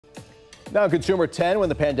Now, Consumer 10, when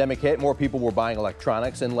the pandemic hit, more people were buying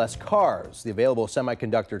electronics and less cars. The available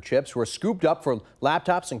semiconductor chips were scooped up for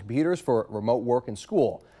laptops and computers for remote work and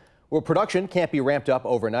school. Well, production can't be ramped up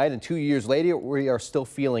overnight, and 2 years later, we are still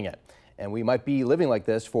feeling it. And we might be living like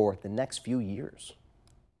this for the next few years.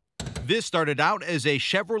 This started out as a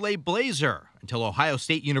Chevrolet Blazer until Ohio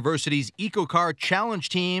State University's EcoCar Challenge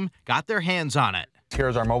team got their hands on it.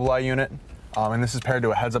 Here's our Mobileye unit, and this is paired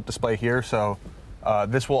to a heads-up display here, so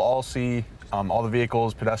this will all see all the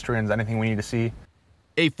vehicles, pedestrians, anything we need to see.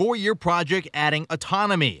 A 4-year project adding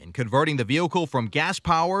autonomy and converting the vehicle from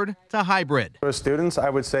gas-powered to hybrid. For students, I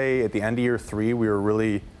would say at the end of year 3, we were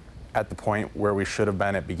really at the point where we should have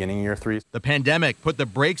been at beginning of year 3. The pandemic put the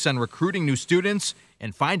brakes on recruiting new students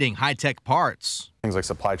and finding high-tech parts. Things like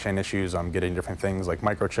supply chain issues, getting different things like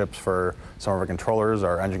microchips for some of our controllers,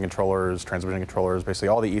 our engine controllers, transmission controllers, basically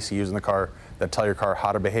all the ECUs in the car that tell your car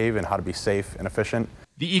how to behave and how to be safe and efficient.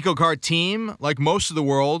 The EcoCar team, like most of the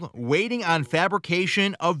world, waiting on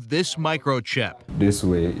fabrication of this microchip. This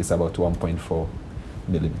way is about 1.4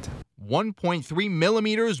 millimeter. 1.3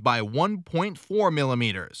 millimeters by 1.4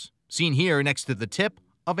 millimeters. Seen here next to the tip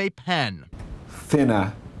of a pen.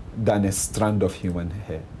 Thinner than a strand of human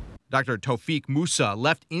hair. Dr. Tawfiq Musa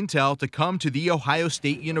left Intel to come to The Ohio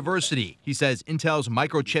State University. He says Intel's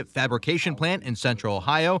microchip fabrication plant in Central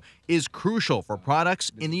Ohio is crucial for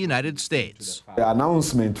products in the United States. The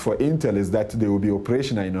announcement for Intel is that they will be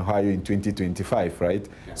operational in Ohio in 2025, right?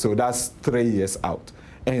 So that's 3 years out.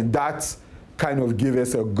 And that kind of gives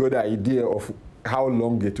us a good idea of how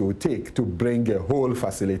long it will take to bring a whole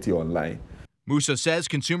facility online. Musa says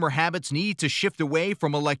consumer habits need to shift away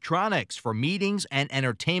from electronics for meetings and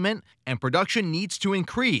entertainment, and production needs to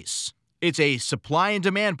increase. It's a supply and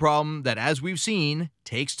demand problem that, as we've seen,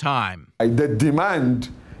 takes time. The demand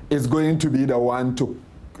is going to be the one to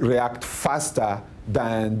react faster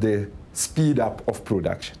than the speed up of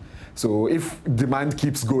production. So if demand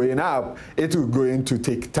keeps going up, it will going to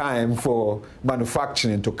take time for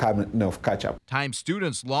manufacturing to catch up. Time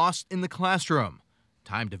students lost in the classroom.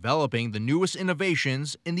 Time developing the newest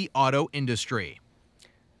innovations in the auto industry.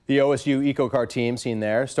 The OSU EcoCar team, seen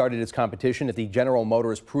there, started its competition at the General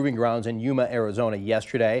Motors Proving Grounds in Yuma, Arizona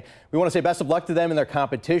yesterday. We want to say best of luck to them in their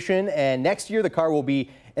competition. And next year, the car will be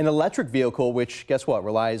an electric vehicle, which, guess what,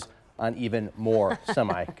 relies on even more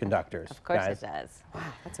semiconductors. Of course guys. it does. Wow,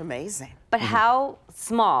 that's amazing. But how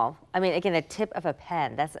small? I mean, again, the tip of a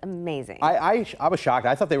pen. That's amazing. I was shocked.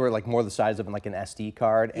 I thought they were like more the size of like an SD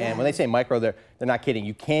card. And when they say micro, they're not kidding.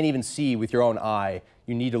 You can't even see with your own eye.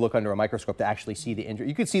 You need to look under a microscope to actually see the injury.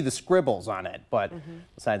 You could see the scribbles on it, but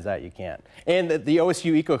besides that, you can't. And the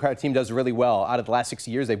OSU EcoCar team does really well. Out of the last 6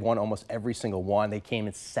 years, they've won almost every single one. They came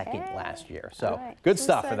in second last year. So good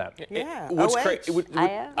stuff for them. Yeah. What's OH. crazy?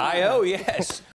 IO, yes.